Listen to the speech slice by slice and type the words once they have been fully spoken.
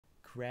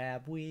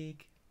Crab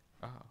Week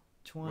Oh.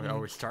 20.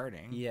 We're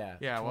starting. Yeah.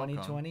 Yeah. Welcome.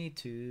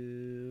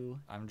 2022.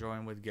 I'm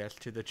joined with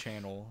guest to the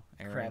channel,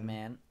 Aaron Crab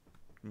Man.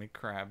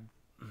 McCrab.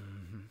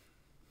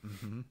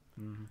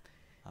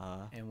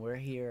 And we're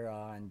here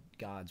on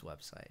God's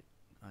website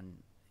on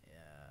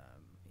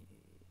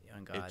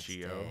God's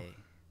Itch.io. day,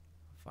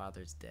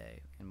 Father's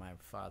Day, and my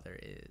father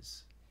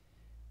is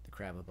the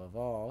crab above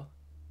all,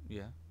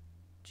 Yeah.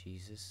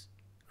 Jesus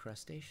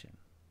crustacean.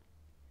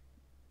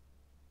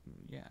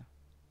 Yeah.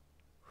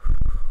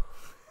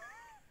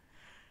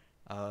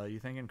 You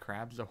thinking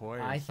Crabs Ahoy?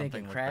 Or I something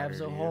think look Crabs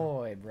better to you?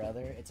 Ahoy,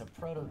 brother. It's a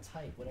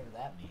prototype, whatever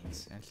that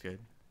means. That's good.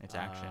 It's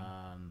action.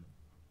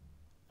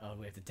 Oh,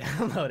 we have to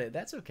download it.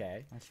 That's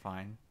okay. That's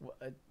fine.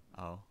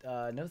 Oh.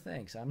 No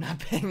thanks. I'm not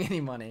paying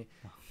any money.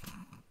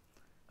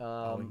 We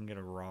can get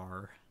a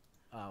RAR.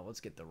 Let's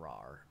get the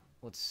RAR.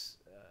 Let's.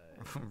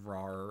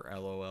 RAR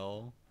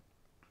LOL.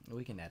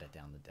 We can edit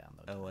down the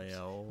download.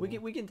 LAL.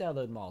 We can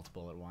download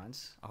multiple at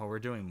once. Oh, we're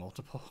doing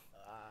multiple.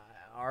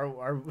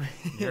 You're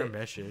You're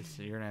ambitious.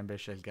 You're an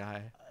ambitious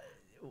guy.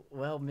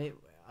 Well, maybe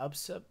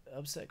upset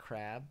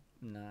crab.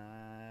 Nah,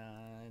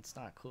 it's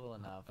not cool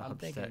enough. I'm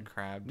Upset thinking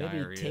crab maybe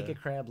diarrhea. take a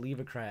crab, leave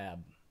a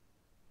crab.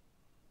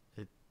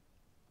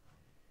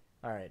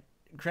 All right,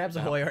 Crabs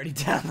Ahoy already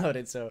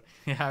downloaded, so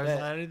Yeah,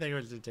 I didn't think it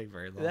was to take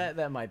very long.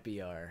 that might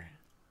be our.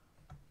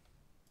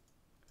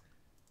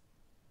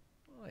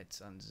 Let's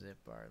unzip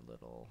our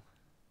little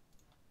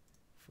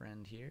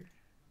friend here.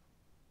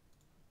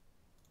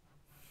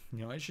 You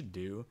know what I should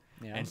do?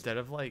 Yeah. Instead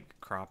of like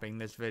cropping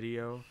this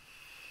video,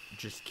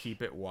 just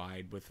keep it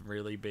wide with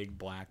really big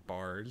black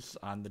bars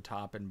on the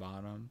top and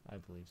bottom. I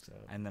believe so.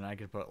 And then I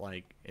could put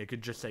like, it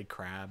could just say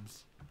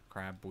Crabs.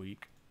 Crab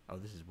Week. Oh,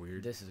 this is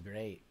weird. This is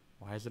great.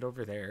 Why is it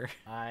over there?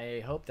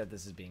 I hope that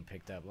this is being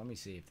picked up. Let me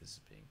see if this is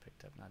being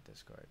picked up, not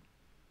Discord.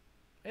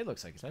 It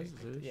looks like it's being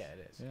picked up. Yeah,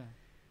 it is. Yeah.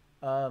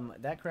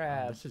 That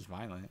crab. This is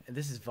violent.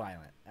 This is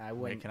violent.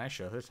 Wait, can I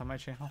show this on my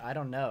channel? I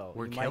don't know.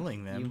 We're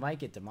killing them. You might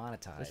get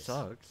demonetized. This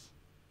sucks.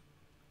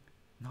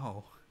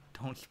 No.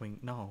 Don't swing.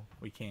 No,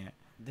 we can't.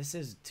 This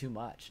is too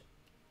much.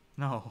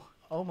 No.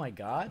 Oh my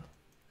god.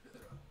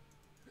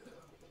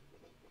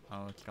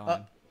 Oh, it's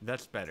gone.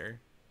 That's better.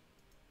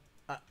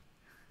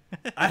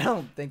 I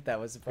don't think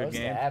that was supposed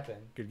to happen.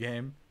 Good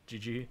game.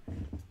 GG.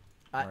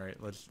 Alright,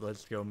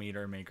 let's go meet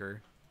our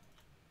maker.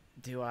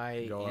 Do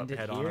I go end up, it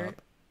head here? on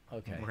up.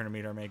 Okay. We're gonna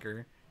meet our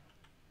maker.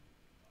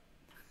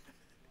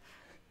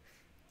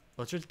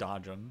 Let's just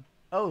dodge him.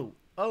 Oh,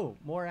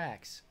 more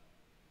axe.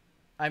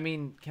 I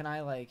mean, can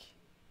I like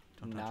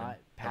not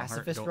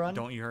pacifist run?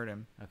 Don't you hurt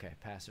him. Okay,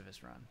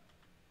 pacifist run.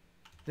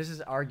 This is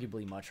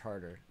arguably much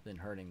harder than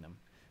hurting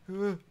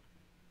them.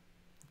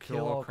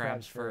 Kill all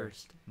crabs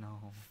first.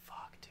 No.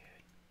 Fuck, dude.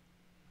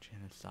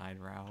 Genocide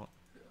route.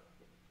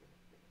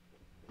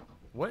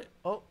 What?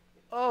 Oh.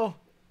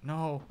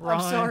 No. Run,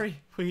 I'm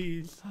sorry.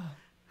 Please.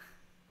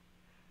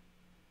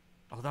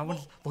 Oh, that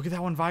one's. Look at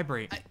that one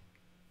vibrate.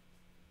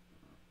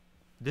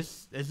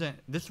 This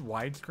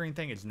widescreen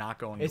thing is not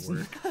going to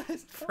work.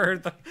 This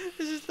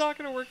is not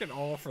going to work at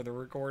all for the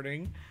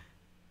recording.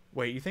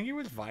 Wait, you think he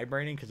was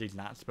vibrating because he's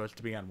not supposed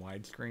to be on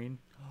widescreen?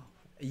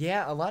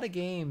 Yeah, a lot of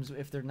games,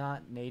 if they're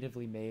not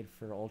natively made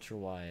for ultra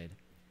wide,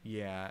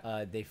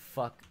 yeah,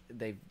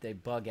 they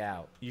bug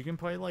out. You can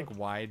play like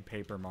wide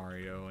Paper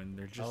Mario, and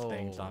there's just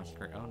things off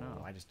screen. Oh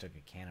no! I just took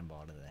a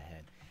cannonball to the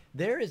head.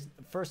 There is,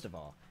 first of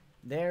all,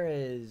 there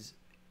is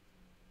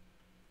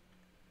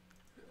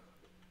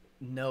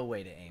no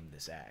way to aim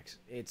this axe.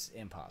 It's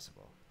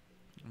impossible.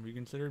 Have you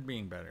considered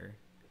being better?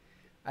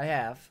 I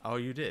have. Oh,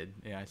 you did.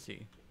 Yeah, I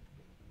see.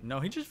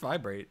 No, he just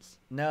vibrates.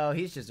 No,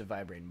 he's just a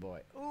vibrating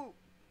boy. Ooh.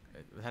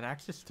 That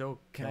axe is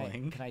still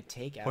killing. Can I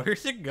take out?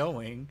 Where's it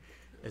going?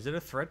 Is it a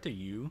threat to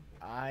you?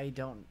 I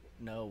don't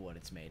know what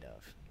it's made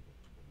of.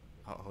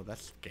 Oh,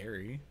 that's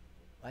scary.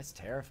 That's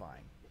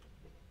terrifying.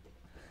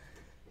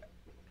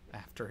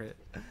 After it.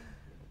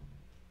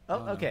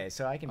 Oh, okay.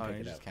 So I can pick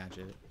it just up. Catch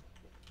it.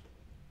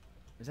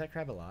 Is that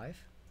crab alive?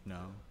 No.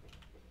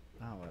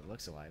 Oh, it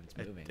looks alive.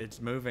 It's moving.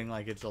 It's moving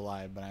like it's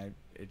alive, but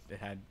it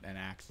had an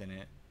axe in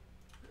it.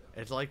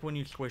 It's like when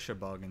you squish a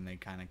bug and they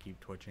kind of keep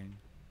twitching.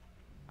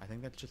 I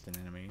think that's just an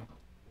enemy.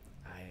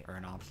 Or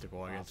an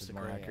obstacle, I guess is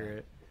more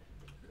accurate.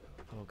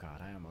 Oh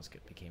god, I almost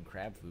became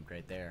crab food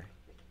right there.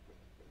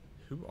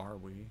 Who are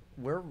we?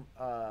 We're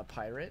a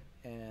pirate,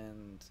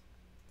 and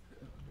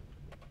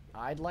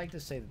I'd like to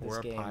say that this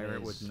game We're a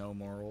pirate with no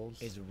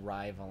morals. Is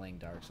rivaling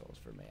Dark Souls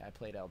for me. I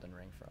played Elden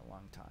Ring for a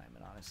long time,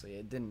 and honestly,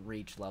 it didn't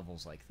reach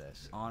levels like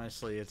this.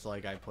 Honestly, it's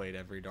like I played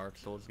every Dark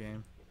Souls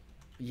game.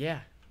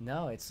 Yeah,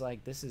 no, it's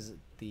like this is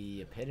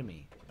the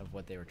epitome of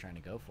what they were trying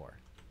to go for.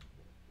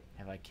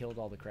 Have I killed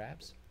all the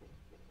crabs?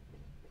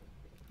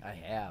 I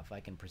have.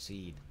 I can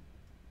proceed.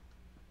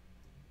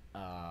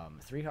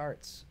 3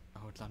 hearts.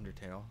 Oh, it's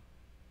Undertale.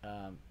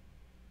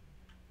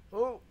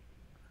 Oh!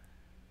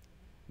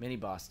 Mini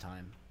boss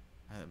time.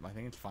 I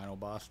think it's final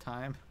boss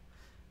time.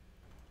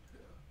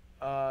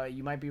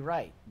 You might be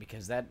right,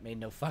 because that made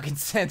no fucking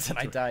sense and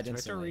I died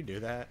instantly. Do we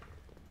have to redo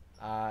that?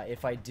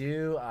 If I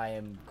do, I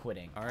am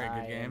quitting. All right,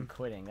 good game. I am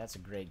quitting. That's a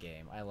great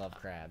game. I love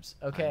crabs.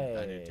 Okay.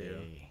 I do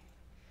too.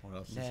 What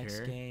else is here? Next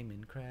game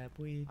in Crab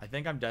Week. I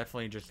think I'm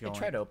definitely just going. I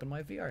tried to open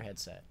my VR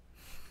headset.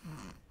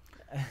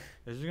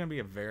 This is gonna be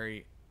a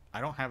very. I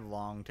don't have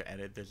long to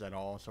edit this at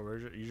all, so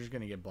you're just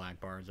gonna get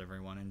black bars.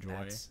 Everyone enjoy.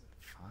 That's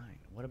fine.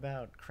 What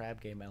about Crab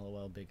Game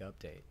LOL Big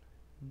Update?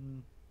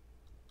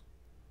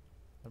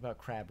 What about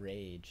Crab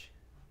Rage?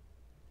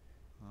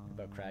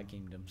 What about Crab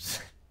Kingdoms?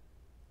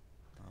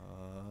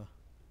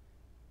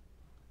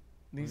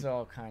 These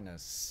all kind of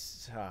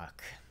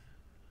suck.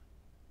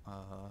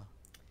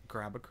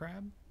 Grab a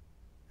crab?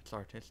 It's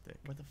artistic.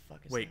 What the fuck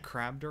is Wait, that?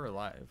 crabbed or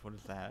alive? What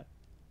is that?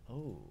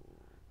 Oh.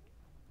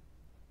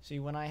 See,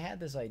 when I had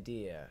this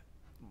idea,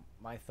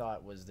 my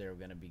thought was there were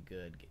going to be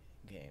good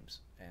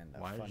games and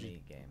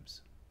funny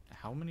games.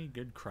 How many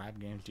good crab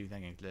games do you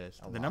think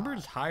exist? A The number lot.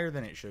 is higher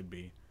than it should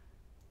be.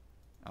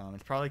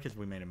 It's probably because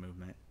we made a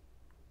movement.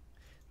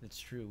 That's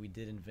true. We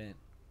did invent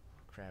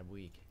Crab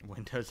Week.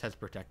 Windows has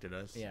protected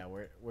us. Yeah,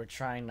 we're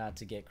trying not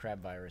to get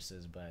crab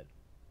viruses, but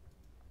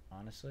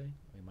honestly,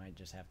 we might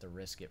just have to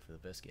risk it for the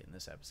biscuit in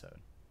this episode.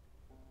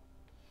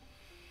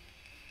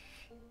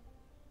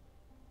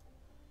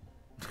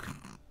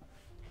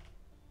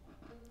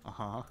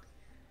 Uh-huh.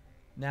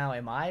 Now,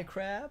 am I a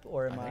crab,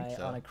 or am I think I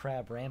so. on a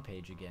crab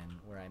rampage again?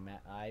 Where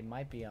I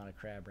might be on a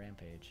crab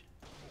rampage.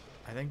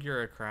 I think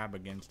you're a crab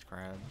against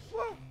crabs.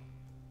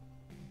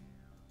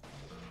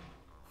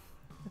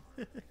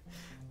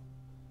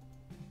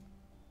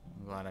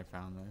 I'm glad I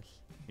found this.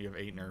 You have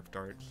 8 Nerf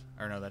darts.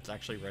 Or no, that's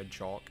actually red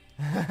chalk.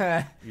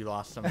 You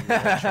lost some of your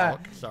red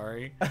chalk.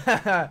 Sorry.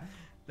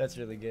 That's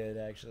really good,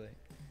 actually.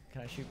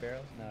 Can I shoot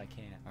barrels? No, I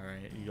can't.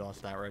 Alright, you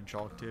lost that red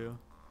chalk too.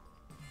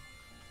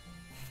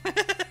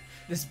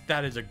 This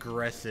That is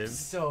aggressive.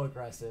 so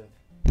aggressive.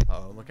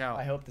 Oh, look out.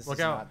 I hope this look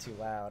is out. not too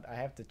loud. I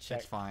have to check.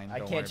 It's fine. I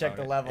Don't can't worry check about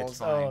the it. levels. It's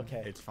fine. Oh,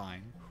 okay. It's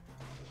fine.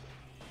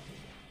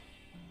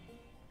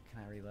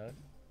 Can I reload?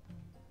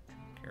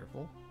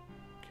 Careful.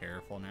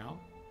 Careful now.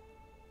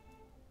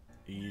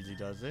 Easy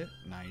does it.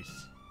 Nice.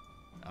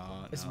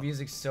 This No.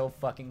 music's so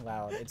fucking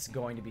loud. It's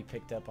going to be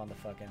picked up on the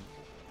fucking...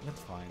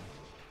 That's fine.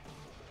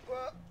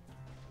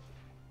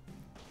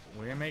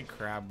 We're gonna make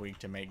Crab Week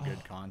to make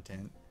good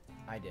content.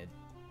 I did.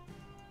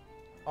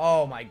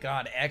 Oh my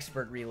god,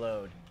 expert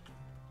reload.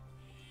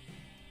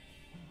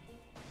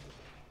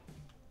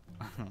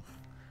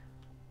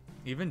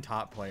 Even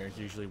top players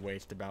usually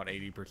waste about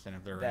 80%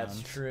 of their That's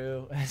rounds.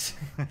 true.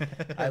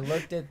 I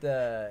looked at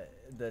the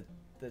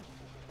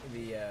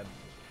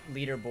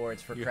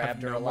leaderboards for You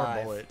Crabbed have or no more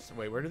Alive. bullets.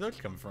 Wait, where did those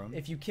come from?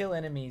 If you kill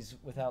enemies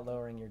without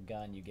lowering your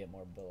gun, you get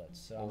more bullets.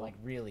 So I'm like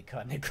really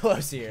cutting it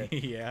close here.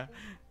 Yeah.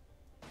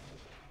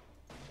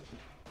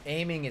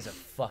 Aiming is a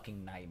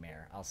fucking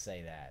nightmare. I'll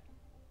say that.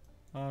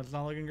 Oh, it's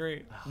not looking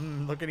great.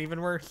 Looking even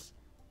worse.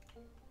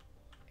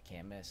 I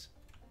can't miss.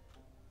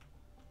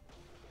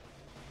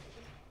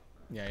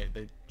 Yeah,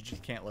 you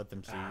just can't let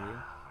them see you.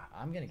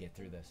 I'm gonna get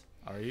through this.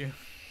 Are you?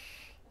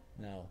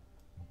 No.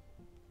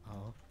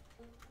 Oh.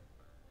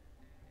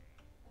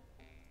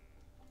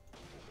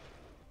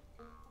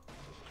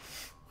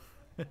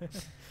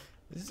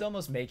 This is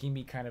almost making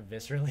me kind of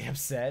viscerally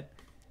upset.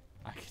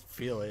 I can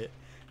feel it.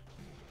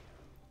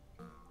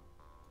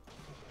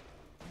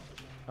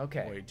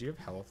 Okay. Wait, do you have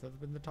health up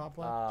in the top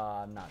left?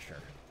 I'm not sure.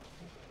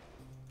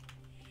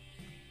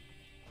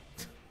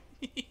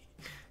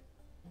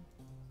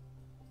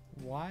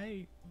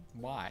 Why?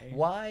 Why?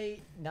 Why?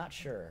 Not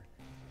sure.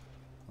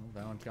 Well,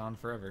 that one's gone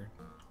forever.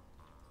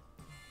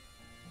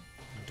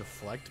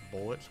 Deflect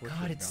bullets? Which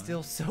God, is it's gone?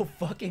 still so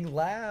fucking Oh,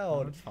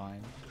 loud. it's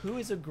fine. Who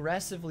is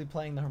aggressively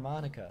playing the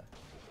harmonica?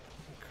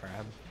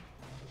 Crab.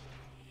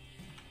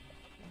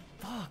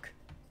 Fuck.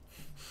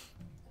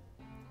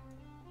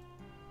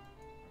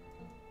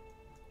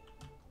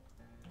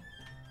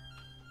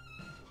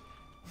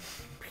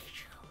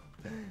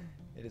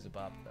 It is a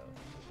bop, though.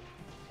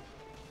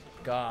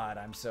 God,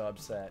 I'm so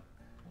upset.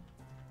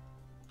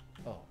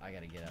 Oh, I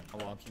gotta get up. A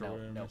lobster No,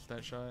 would have no. missed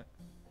that shot.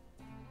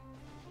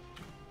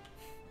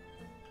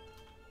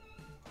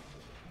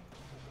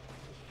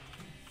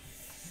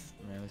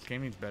 Man, this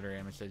game needs better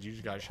aim. It says you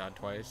just got shot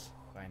twice.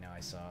 I know, I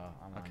saw.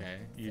 I'm on Okay,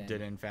 you thin-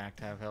 did in fact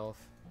have health.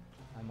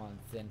 I'm on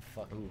thin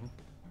fucking... Ooh.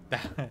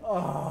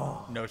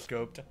 Oh. No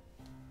scoped.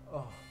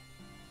 Oh.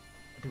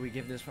 Do we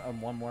give this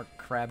one more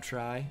crab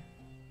try?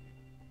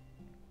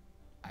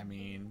 I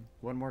mean,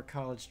 One more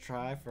college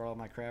try for all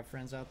my crab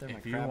friends out there, my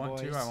if you crab want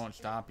boys. to, I won't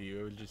stop you.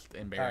 It was just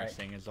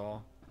embarrassing is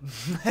all.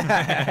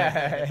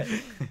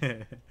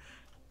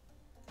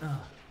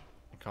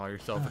 Call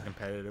yourself a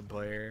competitive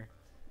player.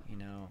 You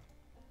know,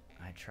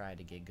 I tried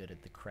to get good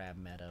at the crab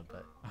meta,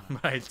 but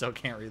But I still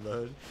can't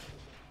reload.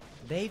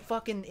 they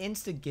fucking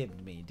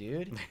insta-gibbed me,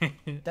 dude.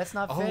 That's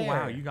not Oh fair.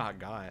 wow, you got.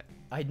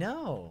 I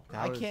know.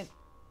 That was-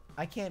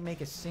 I can't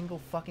make a single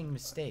fucking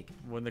mistake.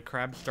 When the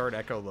crabs start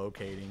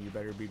echolocating, you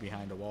better be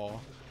behind a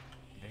wall.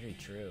 Very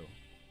true.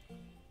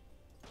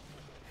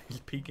 He's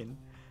peeking.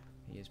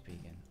 He is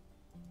peeking.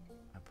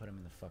 I put him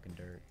in the fucking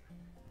dirt.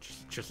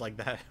 Just like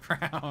that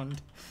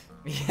round.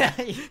 Yeah.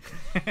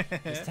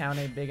 This town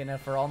ain't big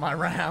enough for all my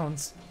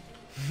rounds.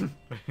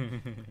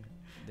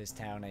 This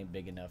town ain't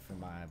big enough for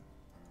my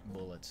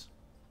bullets.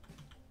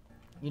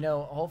 You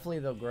know, hopefully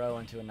they'll grow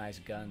into a nice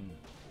gun.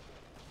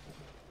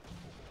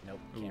 Nope,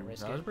 can't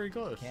risk it. That was pretty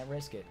close. Can't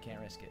risk it,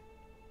 can't risk it.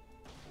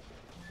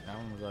 That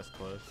one was less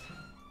close.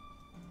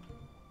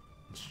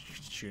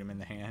 Shoot him in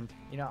the hand.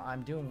 You know,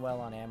 I'm doing well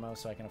on ammo,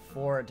 so I can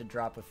afford to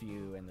drop a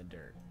few in the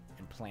dirt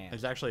and plant.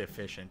 It's actually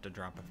efficient to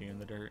drop a few in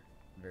the dirt.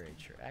 Very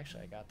true.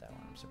 Actually, I got that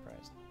one. I'm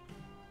surprised.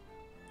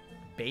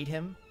 Bait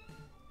him.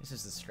 This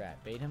is the strat.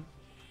 Bait him.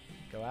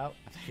 Go out.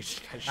 I think you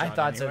just got shot I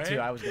thought anyway. so too.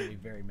 I was going to be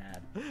very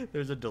mad.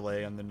 There's a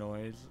delay on the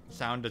noise.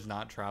 Sound does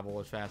not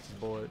travel as fast as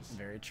bullets.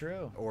 Very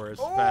true. Or as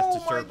fast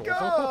as circles. Oh my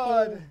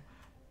god!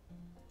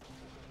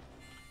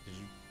 Did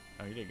you?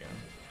 Oh, you did go.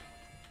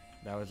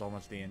 That was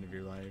almost the end of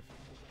your life.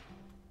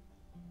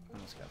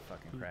 Almost got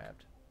fucking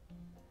crabbed.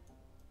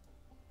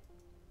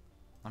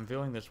 I'm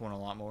feeling this one a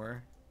lot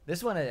more.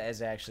 This one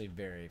is actually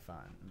very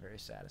fun. I'm very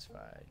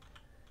satisfied.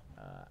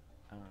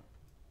 Uh-oh.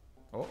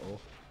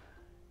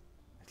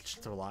 It's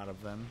just a lot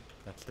of them.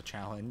 That's the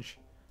challenge.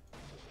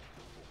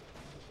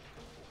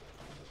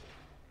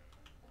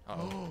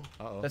 Uh-oh.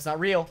 Uh-oh. That's not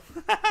real.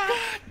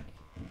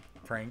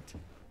 Pranked.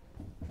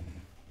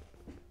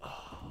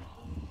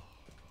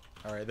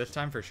 Alright, this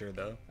time for sure,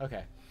 though.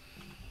 Okay.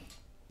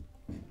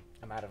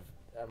 I'm out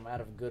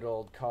of good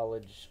old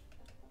college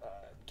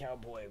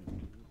cowboy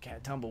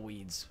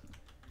tumbleweeds.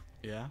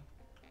 Yeah?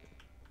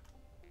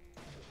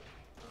 God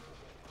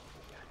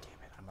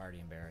damn it, I'm already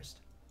embarrassed.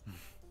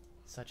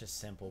 Such a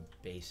simple,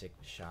 basic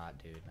shot,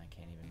 dude, and I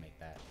can't even make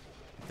that.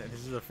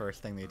 This is the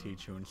first thing they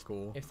teach you in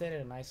school. If they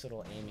had a nice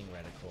little aiming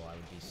reticle, I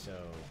would be so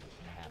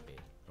happy.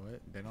 What?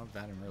 They don't have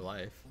that in real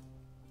life.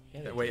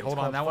 Yeah, Wait, hold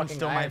on. That one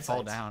still might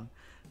fall down.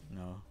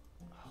 No.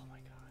 Oh my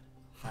god.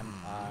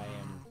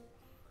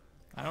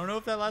 I don't know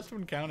if that last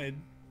one counted.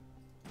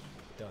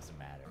 Doesn't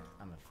matter.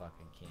 I'm a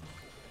fucking king.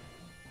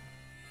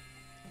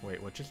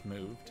 Wait, what just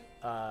moved?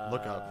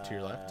 Look up to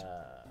your left.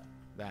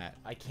 That.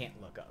 I can't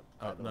look up.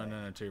 Oh,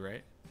 no, to your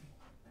right.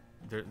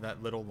 There,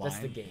 that little line.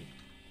 That's the gate.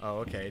 Oh,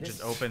 okay. It This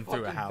just opened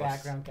through a house.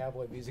 Background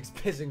cowboy music's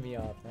pissing me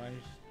off.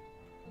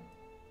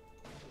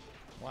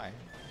 Why?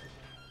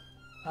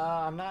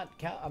 I'm not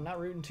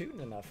rootin'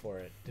 tootin' enough for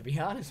it, to be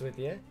honest with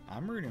you.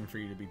 I'm rooting for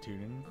you to be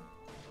tootin'.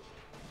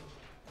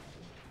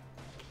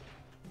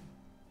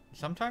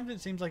 Sometimes it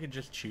seems like it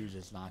just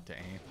chooses not to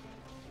aim.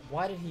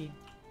 Why did he?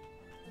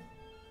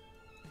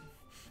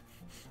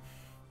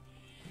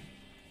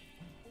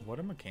 What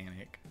a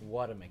mechanic.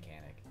 What a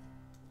mechanic.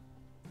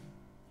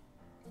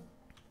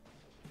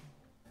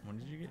 When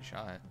did you get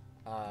shot?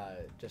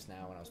 Just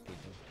now when I was peeking.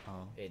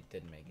 Oh. It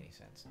didn't make any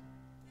sense.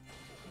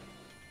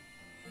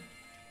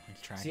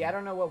 He's tracking. See, I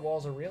don't know what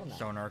walls are real now.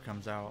 Sonar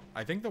comes out.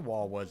 I think the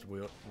wall was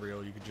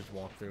real. You could just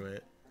walk through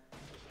it.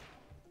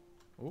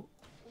 Ooh.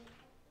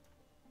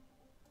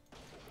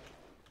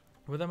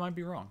 Well, that might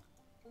be wrong.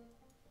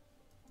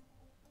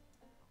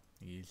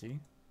 Easy.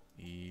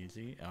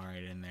 Easy.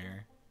 Alright, in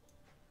there.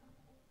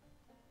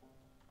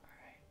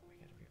 Alright, we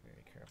gotta be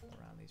very careful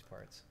around these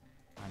parts.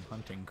 I'm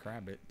hunting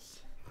crabbits.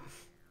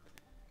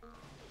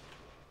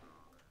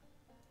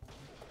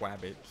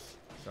 Quabbits.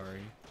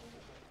 Sorry.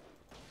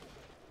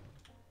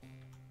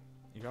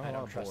 You got I a lot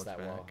don't of trust bullets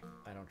that wall. back.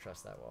 I don't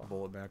trust that wall.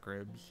 Bullet back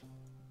ribs.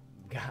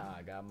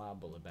 I got my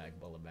bullet back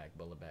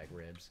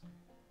ribs.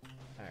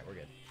 Alright, we're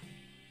good.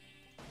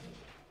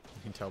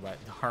 You can tell that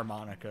the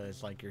harmonica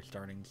is like your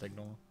starting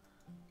signal.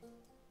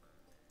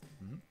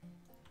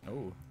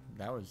 Oh,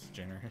 that was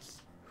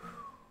generous.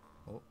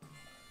 Oh.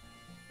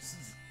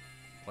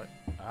 What?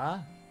 Huh?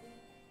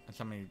 That's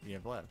how many you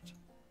have left.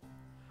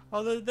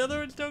 Oh, the other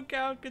ones don't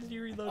count because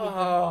you reloaded them.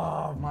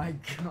 Oh my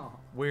god.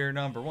 We're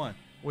number one.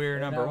 We're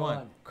number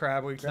one.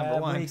 Crab Week's number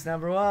one. Crab Week's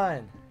number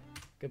one.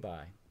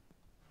 Goodbye.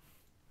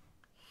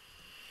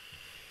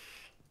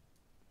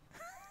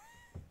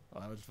 Oh,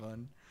 that was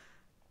fun.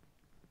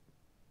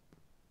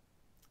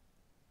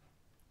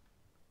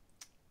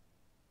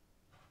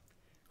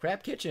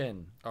 Crab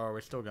Kitchen. Oh, are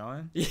we still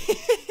going? Yeah,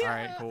 all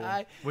right, cool.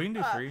 We can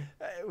do 3.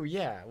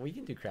 Yeah, we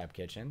can do Crab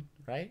Kitchen,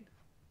 right?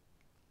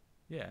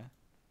 Yeah.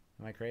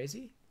 Am I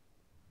crazy?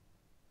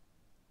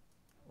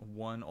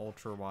 1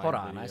 ultra wide. Hold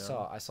on,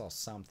 video. I saw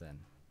something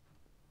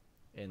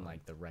in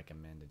like the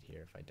recommended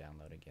here. If I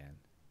download again,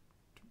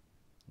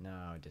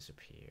 no, it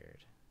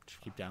disappeared.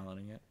 Just keep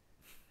downloading it.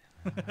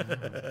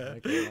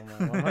 Okay,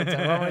 one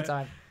more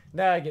time.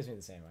 No, it gives me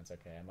the same one. It's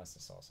okay. I must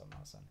have saw something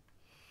else on.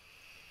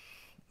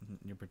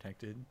 You're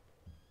protected.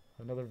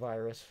 Another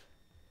virus.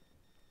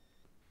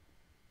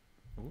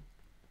 Ooh.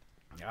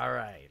 All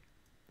right.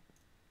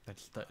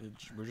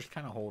 We're just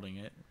kind of holding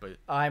it, but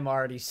I'm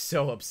already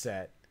so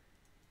upset.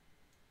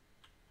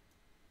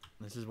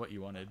 this is what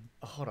you wanted.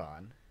 Hold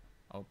on.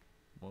 Oh,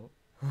 well.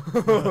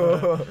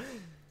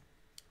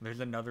 There's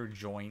another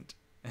joint.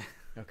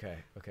 Okay.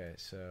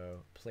 So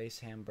place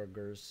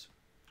hamburgers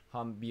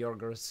on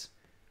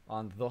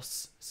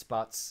those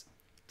spots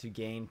to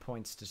gain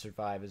points to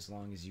survive as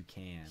long as you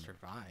can.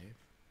 Survive.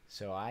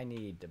 So I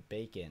need the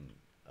bacon,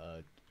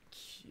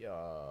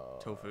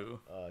 Tofu.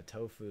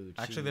 Tofu. Cheese.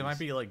 Actually, they might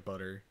be like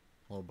butter,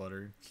 little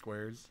butter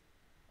squares.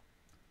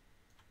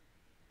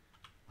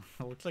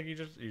 Looks like you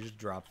just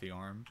dropped the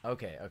arm.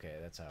 Okay,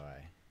 that's how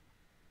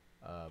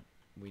I.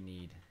 We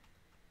need.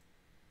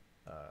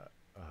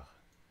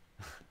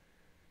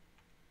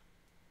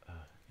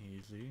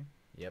 Easy.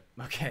 Yep.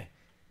 Okay.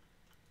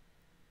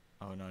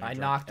 Oh no! I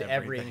knocked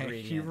every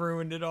ingredient. You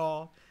ruined it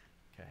all.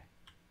 Okay.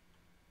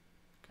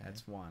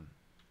 That's one.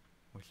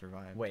 We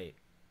survived. Wait.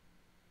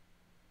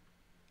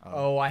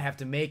 Oh, I have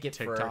to make it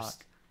TikTok.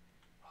 first.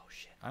 Oh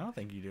shit. I don't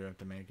think you do have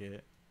to make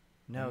it.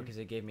 No, because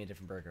it gave me a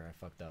different burger. I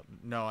fucked up.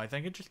 No, I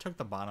think it just took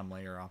the bottom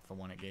layer off the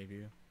one it gave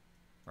you.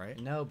 Right?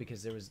 No,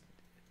 because there was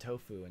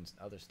tofu and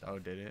other stuff. Oh,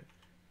 did it?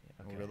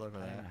 Yeah, okay. Well, good luck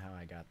with I that. don't know how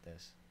I got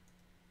this.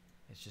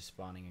 It's just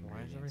spawning Why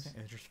ingredients. is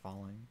everything? It's just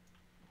falling.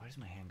 Why does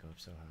my hand go up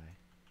so high?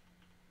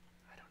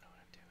 I don't know what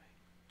I'm doing.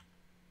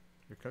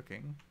 You're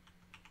cooking.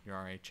 You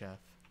are a chef.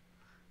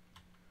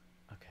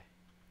 Okay.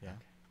 Yeah.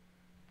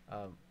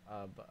 Okay.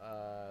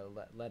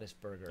 Lettuce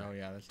burger. Oh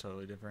yeah, that's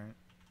totally different.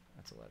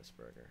 That's a lettuce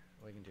burger.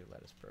 We can do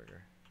lettuce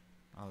burger.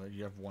 Oh,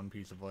 you have one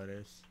piece of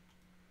lettuce.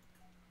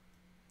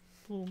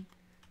 Boom.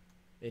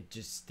 It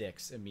just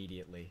sticks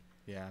immediately.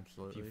 Yeah,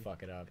 absolutely. If you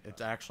fuck it up. It's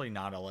actually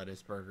not a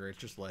lettuce burger. It's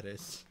just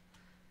lettuce.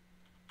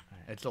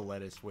 Right. It's a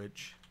lettuce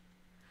witch.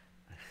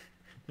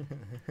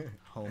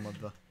 home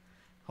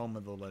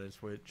of the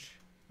lettuce witch.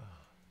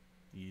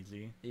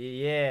 Easy.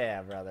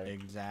 Yeah, brother.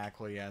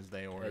 Exactly as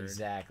they ordered.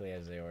 Exactly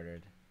as they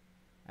ordered.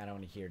 I don't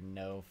want to hear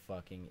no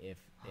fucking if,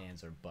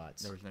 ands, or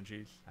buts. There was no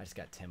cheese. I just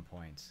got 10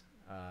 points.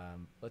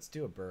 Let's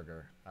do a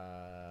burger.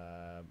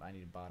 I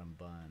need a bottom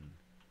bun.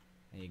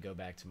 And you go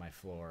back to my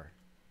floor.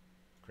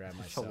 Grab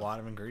There's myself. a lot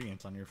of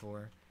ingredients on your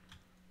floor.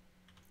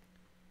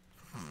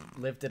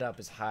 Lift it up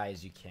as high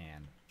as you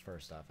can.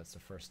 First off, that's the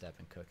first step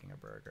in cooking a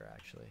burger,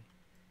 actually.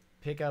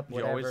 Pick up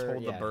whatever. You always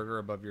hold the burger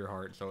above your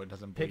heart so it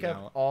doesn't bleed Pick up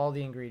out. all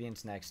the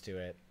ingredients next to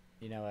it.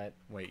 You know what?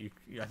 Wait,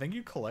 I think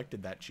you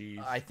collected that cheese.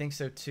 I think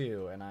so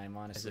too, and I'm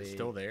honestly. Is it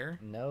still there?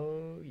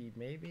 No,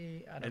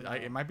 maybe. I don't know.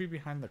 It might be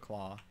behind the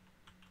claw.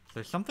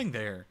 There's something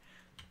there.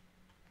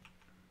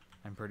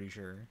 I'm pretty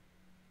sure.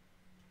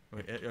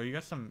 Wait, oh, you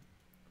got some.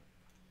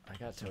 I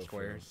got some tofu.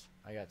 squares.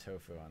 I got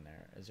tofu on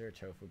there. Is there a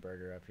tofu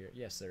burger up here?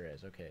 Yes, there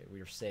is. Okay,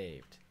 we are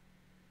saved.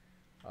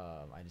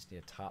 I just need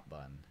a top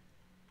bun.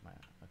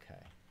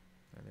 Okay.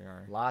 There they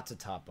are. Lots of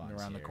top buns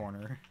around here. the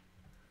corner.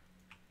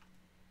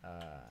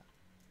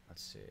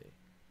 Let's see.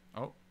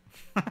 Oh,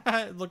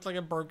 it looks like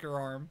a broke your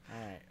arm.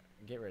 All right,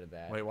 get rid of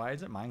that. Wait, why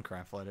is it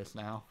Minecraft lettuce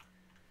now?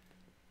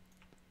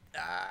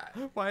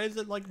 Why is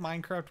it like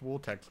Minecraft wool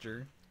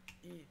texture?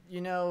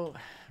 You know,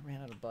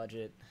 ran out of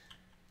budget.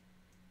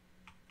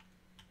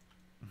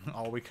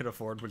 All we could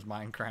afford was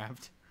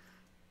Minecraft.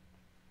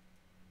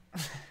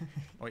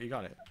 Oh, you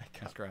got it.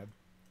 Nice grab.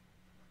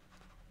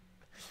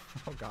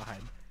 Oh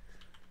God.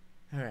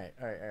 All right.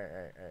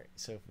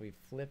 So if we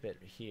flip it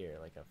here,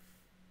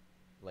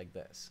 like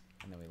this,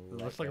 and then we.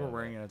 It looks like we're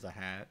wearing it as a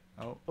hat.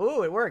 Oh.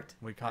 Ooh, it worked.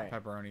 We caught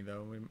right. pepperoni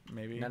though.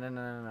 Maybe.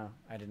 No.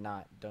 I did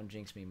not. Don't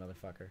jinx me,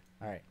 motherfucker.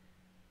 All right.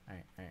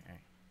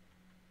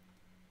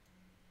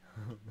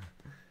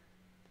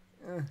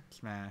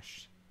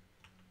 Smashed.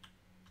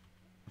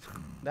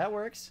 That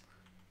works.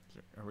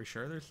 Are we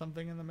sure there's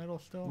something in the middle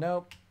still?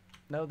 Nope.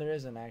 No, there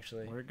isn't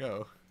actually. Where'd it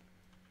go?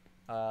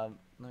 Let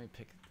me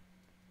pick.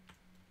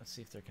 Let's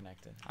see if they're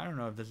connected. I don't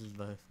know if this is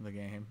the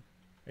game.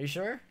 Are you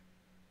sure?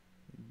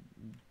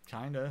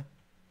 Kinda.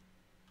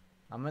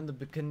 I'm in the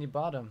bikini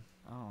bottom.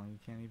 Oh, you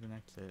can't even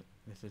exit.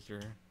 This is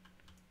your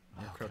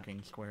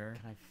cooking square.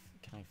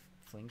 Can I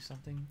fling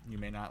something? You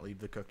may not leave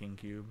the cooking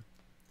cube.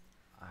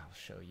 I'll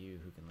show you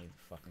who can leave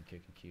the fucking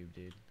cooking cube,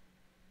 dude.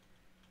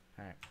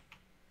 All right.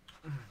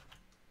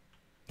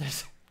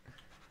 Just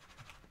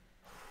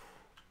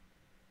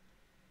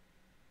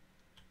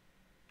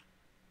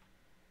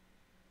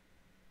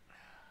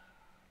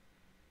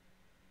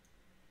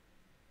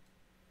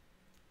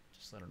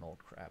let an old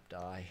crap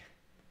die.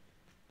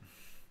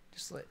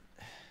 Just let.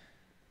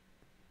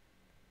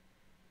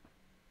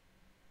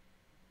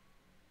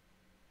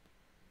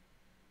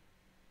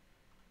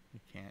 You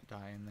can't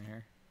die in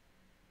there.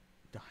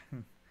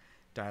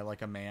 Die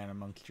like a man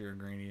amongst your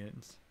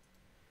ingredients.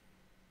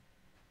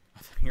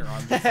 Your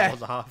arm just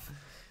falls off.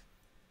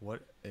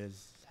 What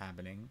is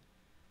happening?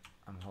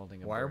 I'm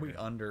holding a Why burger. are we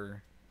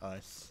under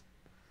us?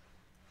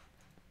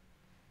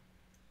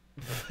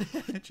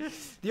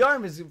 The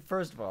arm is,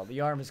 first of all, the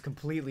arm is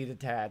completely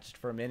detached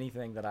from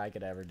anything that I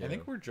could ever do. I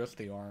think we're just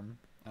the arm.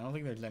 I don't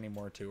think there's any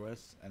more to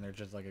us, and there's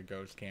just like a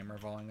ghost camera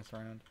following us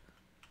around.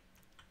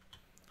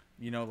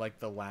 You know, like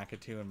the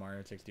Lakitu in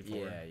Mario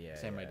 64. Yeah.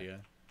 Same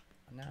idea.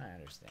 No, I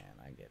understand.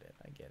 I get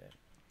it.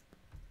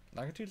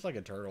 Lakitu's like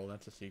a turtle.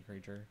 That's a sea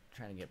creature.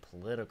 Trying to get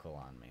political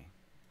on me.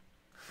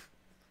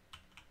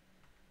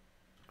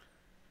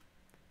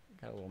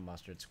 Got a little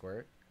mustard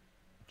squirt.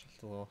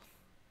 Just a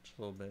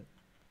little bit.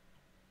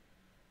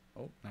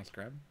 Oh, nice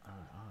grab.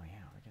 Oh yeah,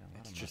 we're getting a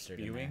It's just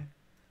spewing.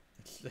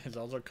 It's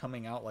also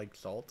coming out like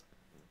salt.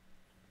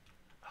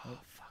 Oh,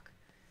 fuck.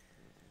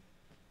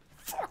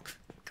 Fuck!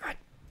 God!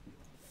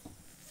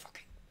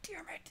 Fucking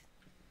damn it!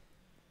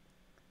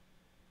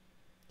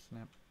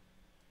 Snap.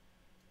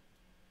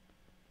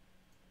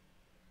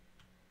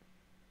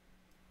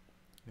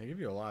 They give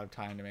you a lot of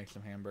time to make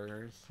some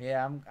hamburgers.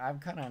 Yeah,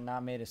 I've kind of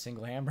not made a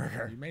single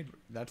hamburger. You made...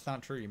 That's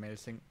not true. You made a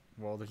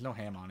Well, there's no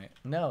ham on it.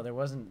 No, there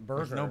wasn't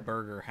burger. There's no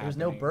burger happening. There's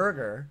no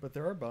burger. But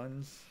there are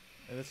buns.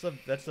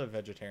 That's a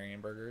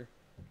vegetarian burger.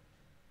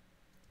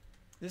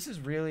 This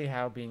is really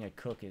how being a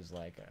cook is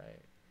like.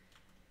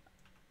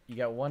 You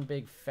got one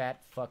big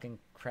fat fucking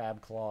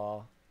crab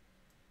claw.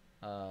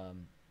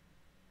 And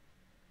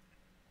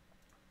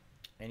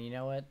you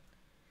know what?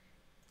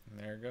 And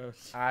there it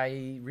goes.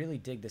 I really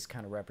dig this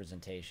kind of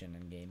representation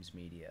in games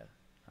media.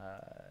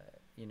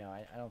 You know,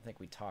 I don't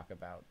think we talk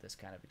about this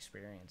kind of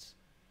experience.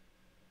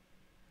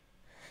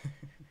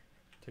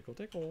 Tickle,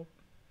 tickle.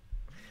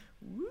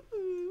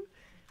 Woo!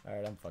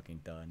 Alright, I'm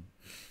fucking done.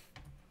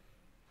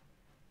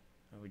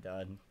 Are we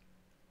done?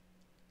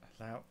 Is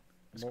that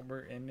what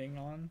we're ending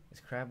on? Is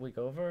Crab Week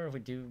over, or we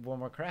do one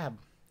more crab?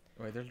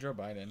 Wait, there's Joe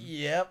Biden.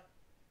 Yep.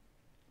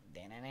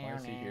 Why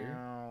is he here?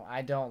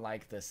 I don't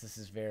like this. This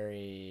is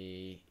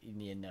very...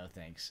 No,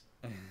 thanks.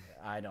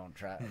 I don't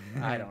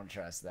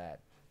trust that.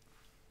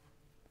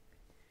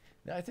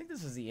 No, I think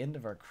this is the end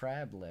of our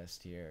crab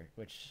list here,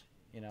 which,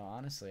 you know,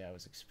 honestly, I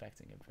was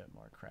expecting a bit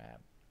more crab.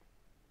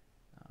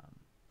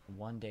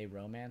 One-day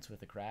romance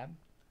with a crab.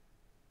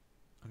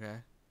 Okay.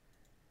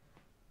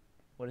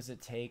 What does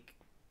it take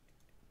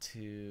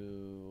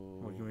to...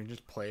 Well, can we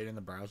just play it in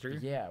the browser?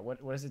 Yeah,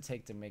 what does it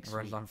take to make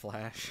Runs on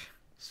Flash.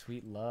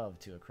 sweet love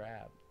to a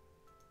crab?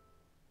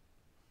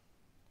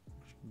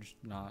 Just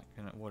not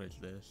gonna... What is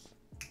this?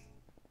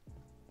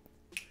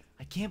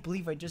 I can't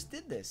believe I just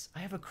did this. I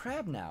have a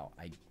crab now,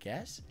 I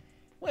guess.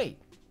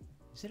 Wait,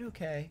 is it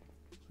okay?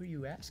 Who are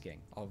you asking?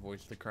 I'll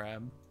voice the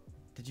crab.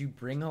 Did you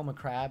bring home a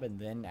crab and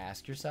then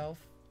ask yourself?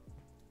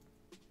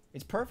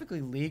 It's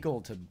perfectly legal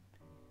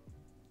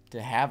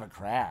to have a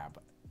crab,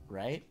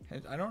 right?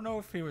 I don't know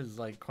if he was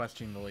like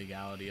questioning the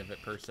legality of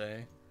it per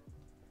se.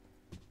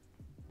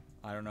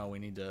 I don't know. We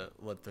need to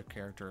let the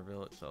character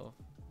reveal itself.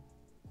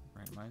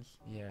 Right, Mice?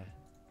 Yeah.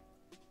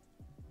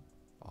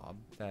 Bob.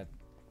 That's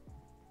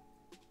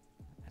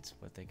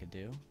what they could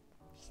do?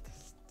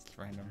 It's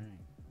random. Right.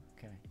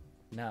 Okay.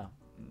 No.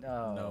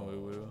 No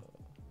woo-woo.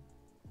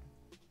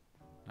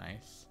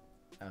 Nice.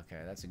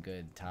 Okay, that's a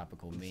good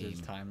topical This meme.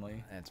 is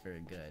timely. That's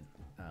very good.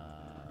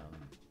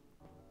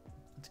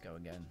 Let's go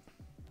again.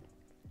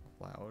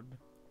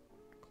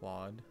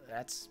 Claude.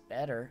 That's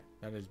better.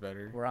 That is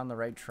better. We're on the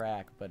right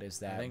track, but is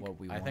that what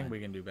we want? I think we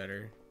can do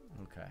better.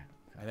 Okay.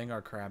 I think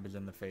our crab is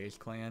in the FaZe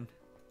clan.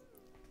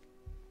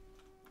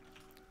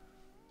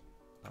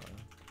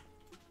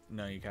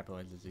 No, you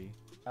capitalize the Z.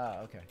 Oh,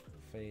 okay.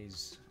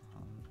 FaZe.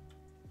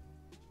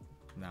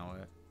 Now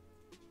what?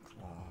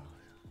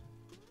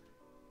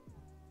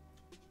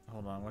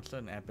 Hold on, what's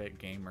an epic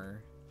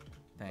gamer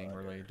thing butter.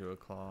 related to a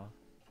claw?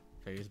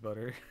 FaZe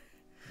butter?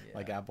 Yeah.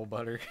 Like apple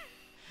butter?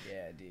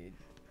 Yeah, dude.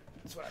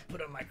 That's what I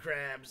put on my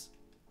crabs.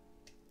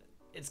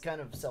 It's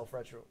kind of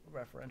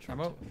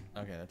self-referential.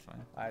 Okay, that's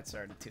fine. I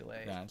started too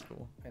late. Yeah, that's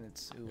cool. And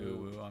it's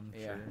Ooh, I'm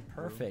yeah, sure.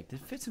 perfect. It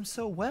fits him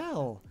so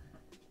well.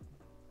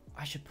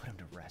 I should put him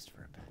to rest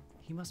for a bit.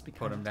 He must be.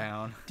 Put him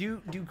down.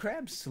 Do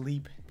crabs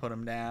sleep? Put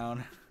him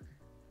down.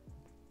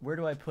 Where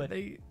do I put?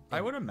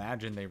 I would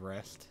imagine they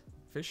rest.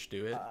 Fish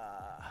do it.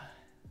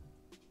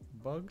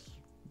 Bugs?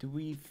 Do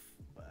we?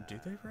 Do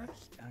they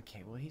rest?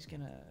 Okay, well he's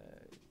gonna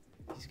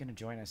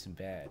join us in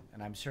bed,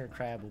 and I'm sure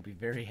crab will be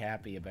very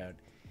happy about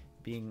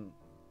being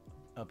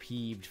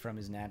upheaved from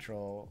his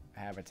natural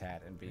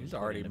habitat and being. He's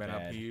already been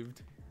bed.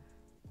 upheaved.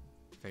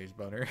 FaZe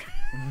butter.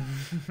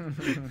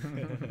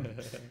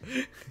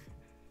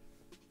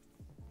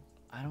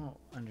 I don't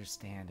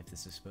understand if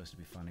this is supposed to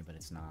be funny, but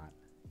it's not.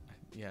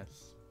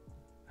 Yes.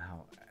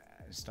 How?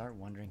 Start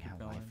wondering how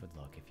life would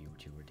look if you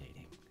two were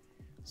dating.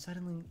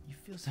 Suddenly, you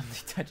feel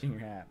something touching your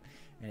hat,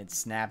 and it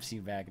snaps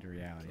you back into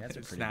reality. That's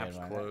a pretty good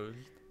one. Closed.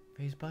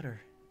 FaZe butter.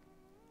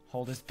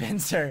 Hold his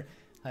pincer.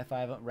 High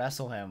five.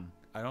 Wrestle him.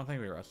 I don't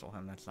think we wrestle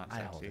him. That's not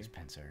sexy. I hold his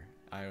pincer.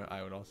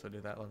 I would also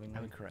do that lovingly. I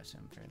would caress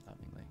him very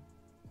lovingly.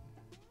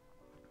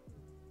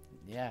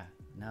 Yeah.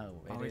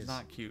 No. He's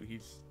not cute.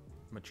 He's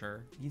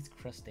mature. He's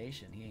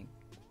crustacean. He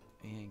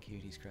ain't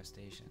cute. He's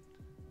crustacean.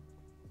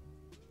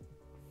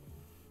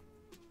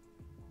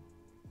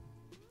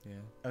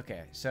 Yeah.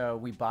 Okay, so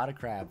we bought a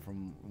crab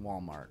from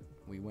Walmart.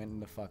 We went in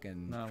the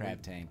fucking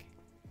crab tank.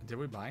 Did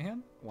we buy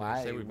him?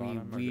 Why? Did we say we bought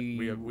him?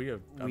 We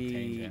have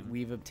obtained him.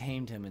 We've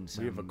obtained him in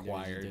some. We've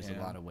acquired There's him.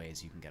 a lot of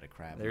ways you can get a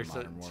crab in the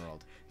modern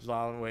world. There's a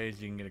lot of ways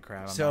you can get a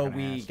crab. So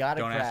we got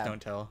a crab. Don't ask, don't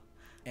tell.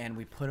 And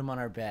we put him on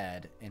our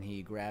bed, and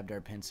he grabbed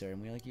our pincer,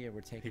 and we were like, "Yeah,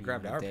 we're taking." He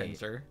grabbed our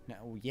pincer.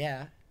 No,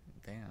 yeah.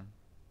 Damn.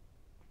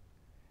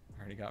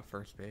 Already got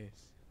first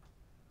base.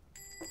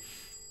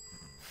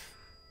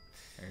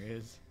 There he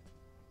is.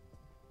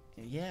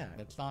 Yeah.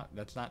 That's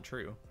not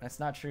true. That's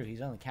not true.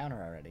 He's on the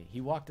counter already.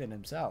 He walked in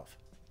himself.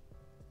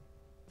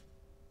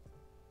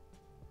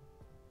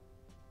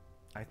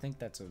 I think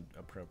that's an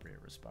appropriate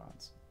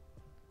response.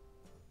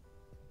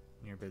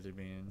 You're busy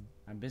being.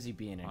 I'm busy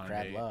being in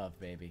crab love,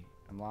 baby.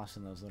 I'm lost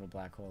in those little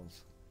black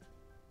holes.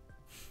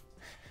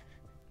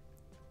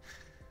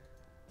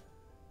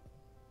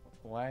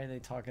 Why are they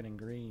talking in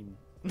green?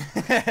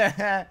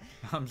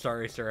 I'm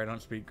sorry, sir. I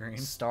don't speak green.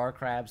 Star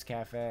Crabs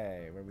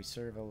Cafe, where we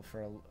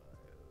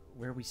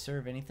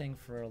serve anything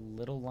for a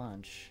little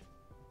lunch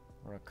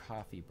or a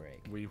coffee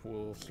break. We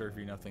will serve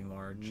you nothing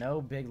large.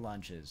 No big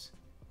lunches.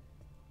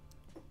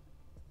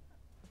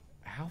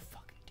 How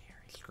fucking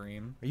dare you?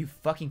 Scream. Are you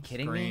fucking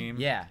kidding Scream.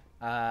 me? Yeah.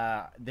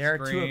 There are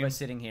two of us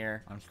sitting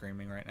here. I'm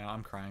screaming right now.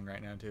 I'm crying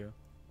right now too.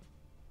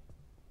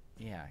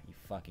 Yeah, you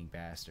fucking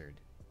bastard.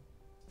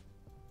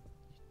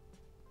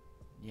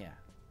 Yeah.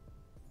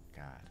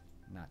 God,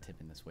 I'm not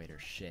tipping this waiter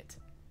shit.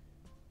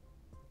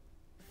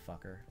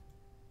 Fucker.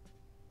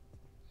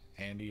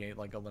 And he ate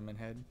like a lemon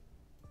head.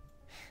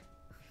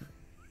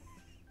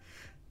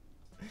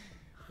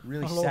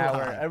 Really Hello, sour.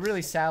 Lottie. A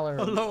really sour.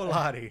 Hello,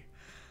 Lottie.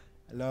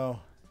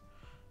 Hello.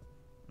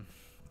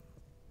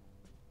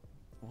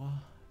 What?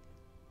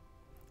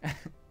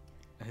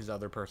 His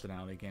other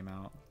personality came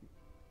out.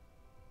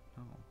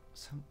 Oh.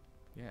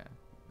 Yeah.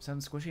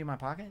 Something squishy in my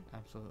pocket?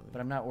 Absolutely.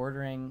 But I'm not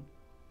ordering.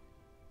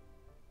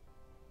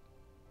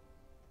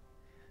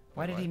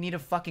 Why did he need a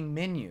fucking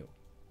menu?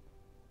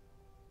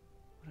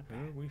 Who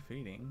are we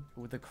feeding?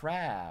 With the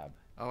crab.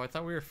 Oh, I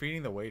thought we were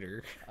feeding the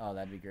waiter. Oh,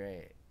 that'd be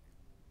great.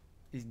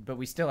 But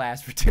we still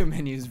asked for 2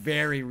 menus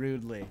very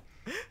rudely.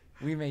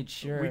 We made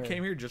sure. We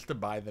came here just to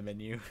buy the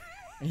menu.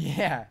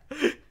 Yeah.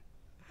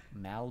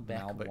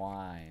 Malbec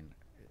wine.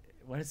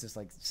 What is this,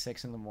 like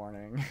 6 in the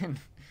morning?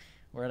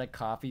 We're at a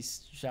coffee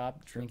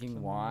shop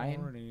drinking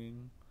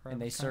wine.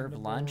 And they serve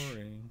lunch.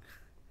 Boring.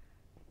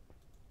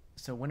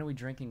 So when are we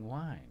drinking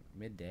wine?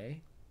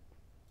 Midday?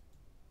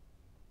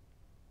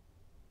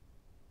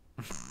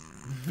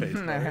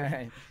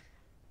 Facebook.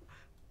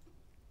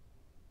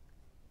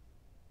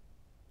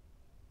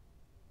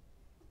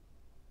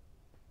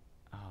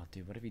 Oh,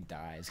 dude, what if he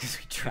dies because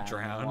we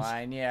drowned in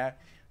wine? Yeah,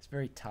 it's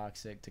very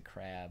toxic to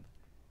crab.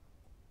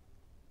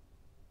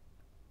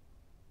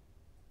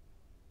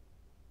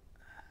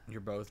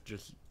 You're both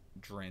just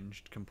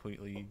drenched,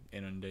 completely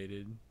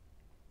inundated.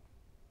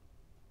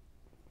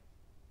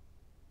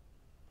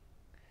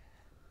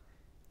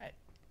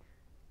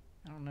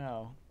 I don't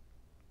know.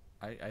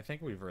 I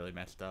think we've really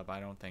messed up. I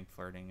don't think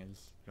flirting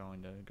is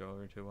going to go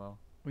over too well.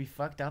 We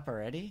fucked up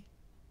already?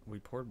 We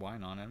poured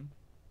wine on him.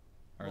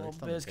 Well,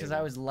 it's because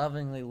I was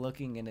lovingly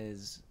looking at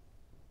his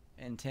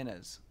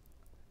antennas.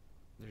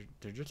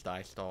 They're just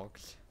eye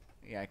stalks.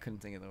 Yeah, I couldn't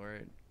think of the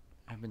word.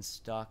 I've been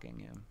stalking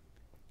him.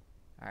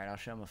 Alright, I'll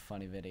show him a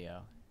funny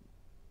video.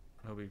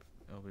 It'll be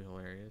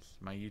hilarious.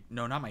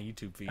 No, not my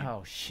YouTube feed.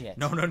 Oh shit.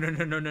 No.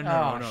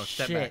 Oh,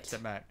 Step shit. back.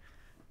 Step back.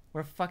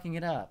 We're fucking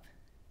it up.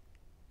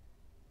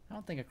 I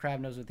don't think a crab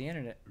knows what the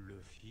internet. Le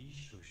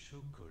fiche au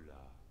chocolat.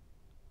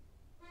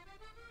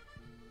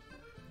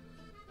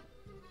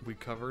 We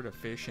covered a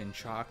fish in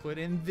chocolate,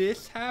 and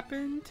this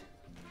happened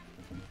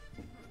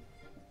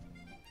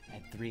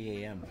At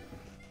 3 a.m.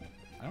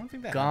 I don't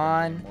think that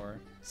Gone. happens anymore.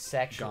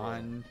 Sexual.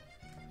 Gone.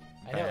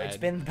 I know it's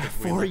bad been about because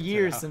we 4 left it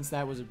years out. since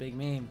that was a big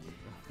meme.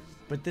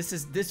 But this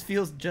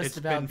feels just It's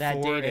about been that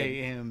 4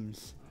 dating.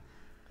 a.m.s.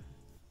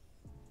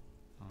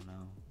 Oh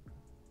no.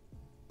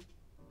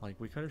 Like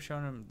we could have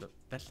shown him.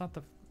 That's not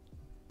the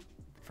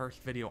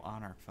first video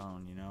on our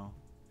phone, you know.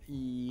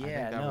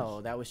 Yeah,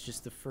 that was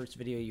just the first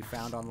video you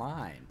found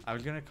online. I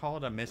was gonna call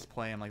it a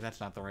misplay. I'm like,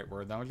 that's not the right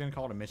word. I was gonna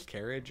call it a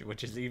miscarriage,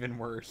 which is even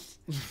worse,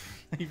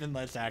 even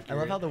less accurate.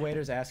 I love how the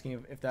waiter's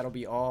asking if that'll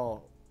be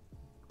all.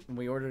 And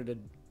we ordered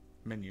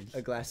menus.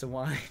 a glass of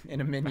wine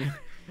and a menu.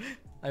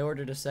 I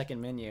ordered a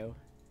second menu.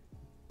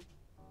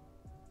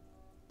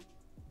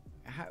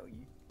 How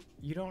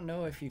you don't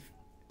know if you've.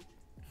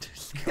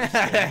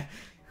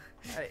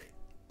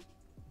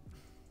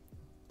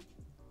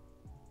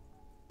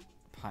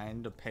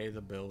 Pine to pay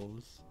the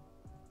bills.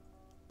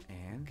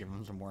 And Give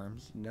him some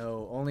worms.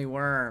 no, only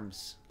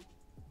worms.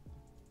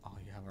 All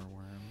you have are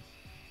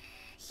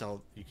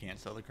worms. You can't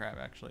sell the crab,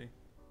 actually.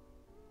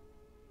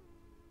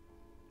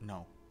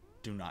 No,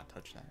 do not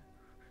touch that.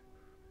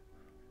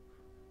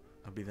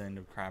 That'll be the end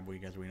of Crab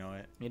Week as we know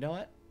it. You know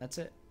what? That's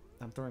it.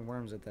 I'm throwing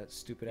worms at that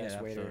stupid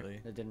ass waiter absolutely.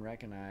 that didn't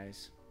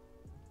recognize.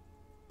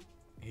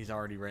 He's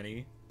already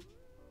ready.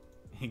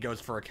 He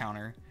goes for a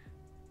counter.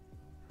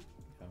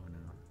 Oh no.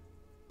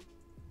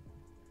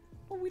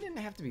 Well, we didn't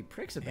have to be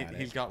pricks about it.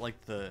 He's got like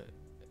the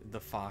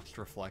fox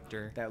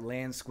reflector. That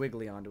lands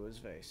squiggly onto his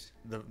face.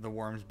 The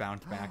worms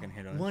bounce back and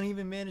hit us. One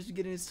even managed to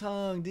get in his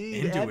tongue,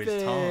 dude. Into Epic.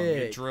 his tongue.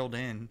 It drilled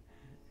in.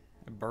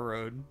 It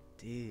burrowed.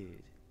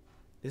 Dude.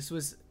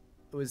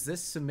 Was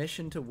this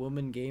submission to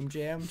Woman Game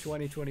Jam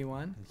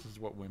 2021? This is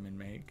what women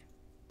make.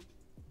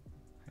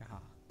 Yeah.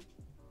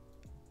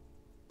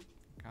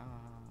 God.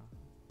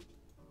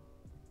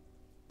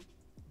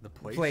 The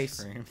place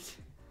screams.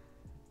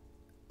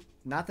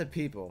 Not the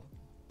people.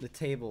 The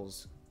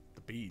tables.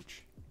 The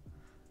beach.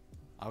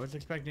 I was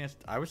expecting us.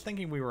 I was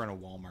thinking we were in a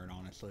Walmart,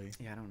 honestly.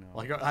 Yeah, I don't know.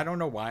 Like, I don't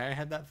know why I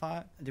had that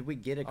thought. Did we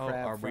get a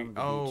crab from the beach?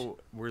 Oh,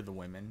 we're the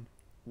women.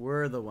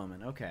 We're the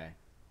women. Okay.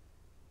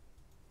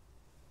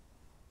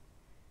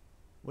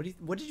 What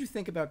did you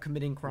think about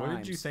committing crimes? What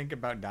did you think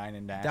about dine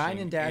and dashing? Dine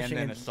and dashing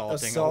and then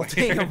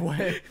assaulting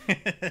away.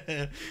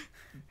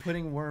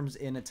 Putting worms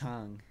in a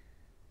tongue.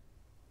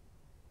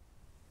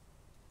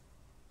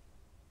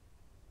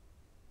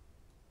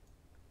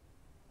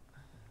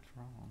 What's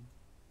wrong?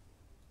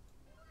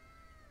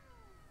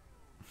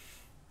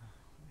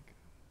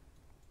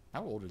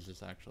 How old is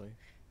this actually?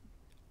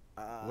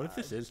 What if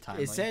this is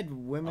timely? It said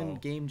Women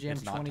Game Jam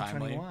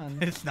 2021.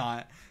 It's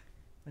not.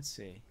 Let's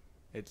see.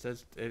 It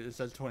says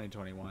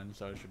 2021,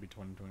 so it should be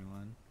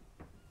 2021.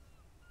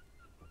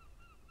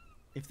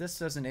 If this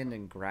doesn't end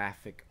in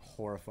graphic,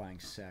 horrifying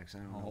sex, I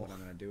don't know what I'm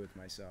gonna do with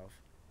myself.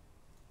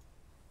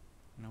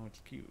 No,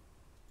 it's cute.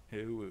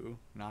 Ooh,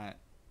 not.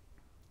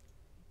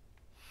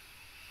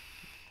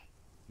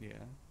 Yeah.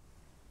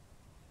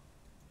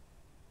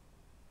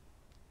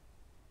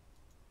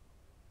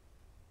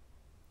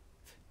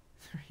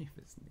 3 of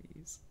his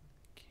knees.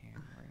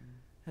 Cameron.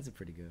 That's a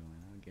pretty good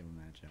one. I'll give him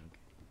that joke.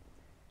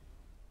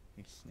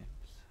 He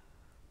snips.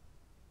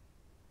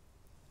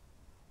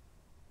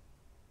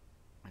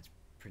 That's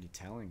pretty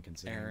telling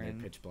considering Aaron,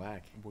 they're pitch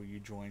black. Will you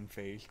join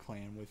FaZe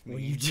clan with me?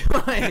 Will you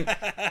join?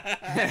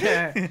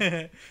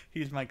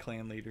 He's my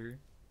clan leader.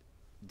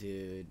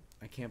 Dude,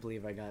 I can't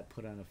believe I got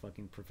put on a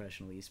fucking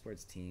professional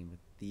esports team with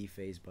the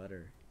FaZe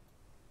Butter.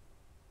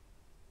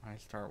 I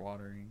start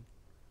watering.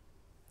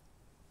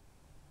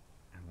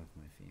 I love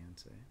my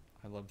fiance.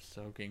 I love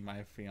soaking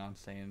my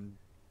fiance in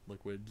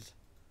liquids.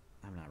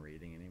 I'm not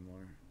reading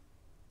anymore.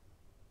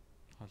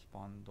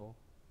 Husbando.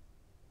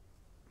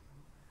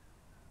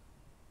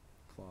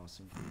 Claws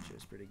and future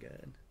is pretty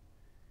good.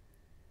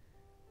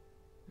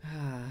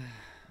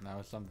 That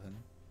was something.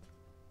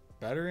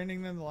 Better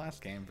ending than the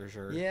last game for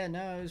sure. Yeah,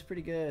 no, it was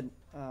pretty good.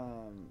 It's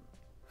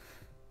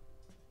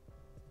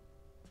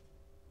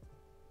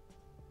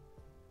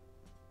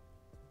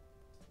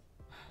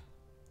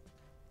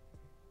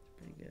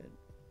pretty good.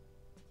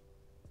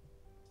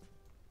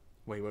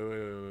 Wait.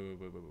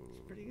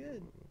 It's pretty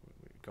good.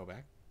 Wait. Go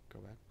back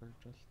for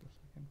just a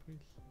second,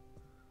 please.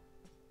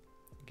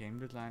 Game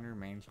designer,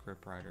 main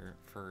script writer,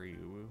 furry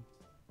uwu.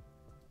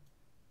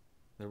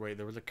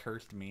 There was a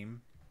cursed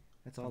meme.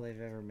 That's all they've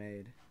ever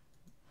made.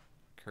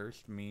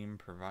 Cursed meme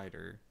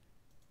provider.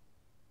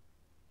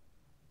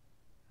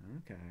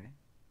 Okay.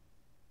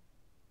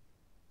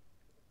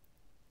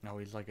 No,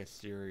 he's like a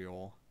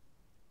serial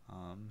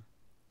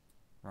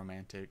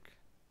romantic,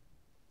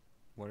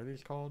 what are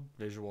these called?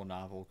 Visual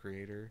novel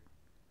creator.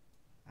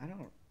 I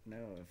don't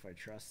know if I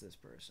trust this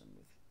person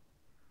with...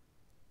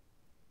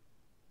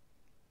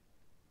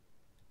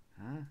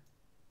 Huh?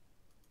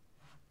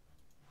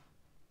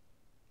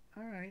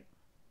 Alright.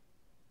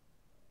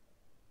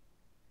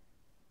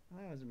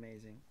 Well, that was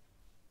amazing.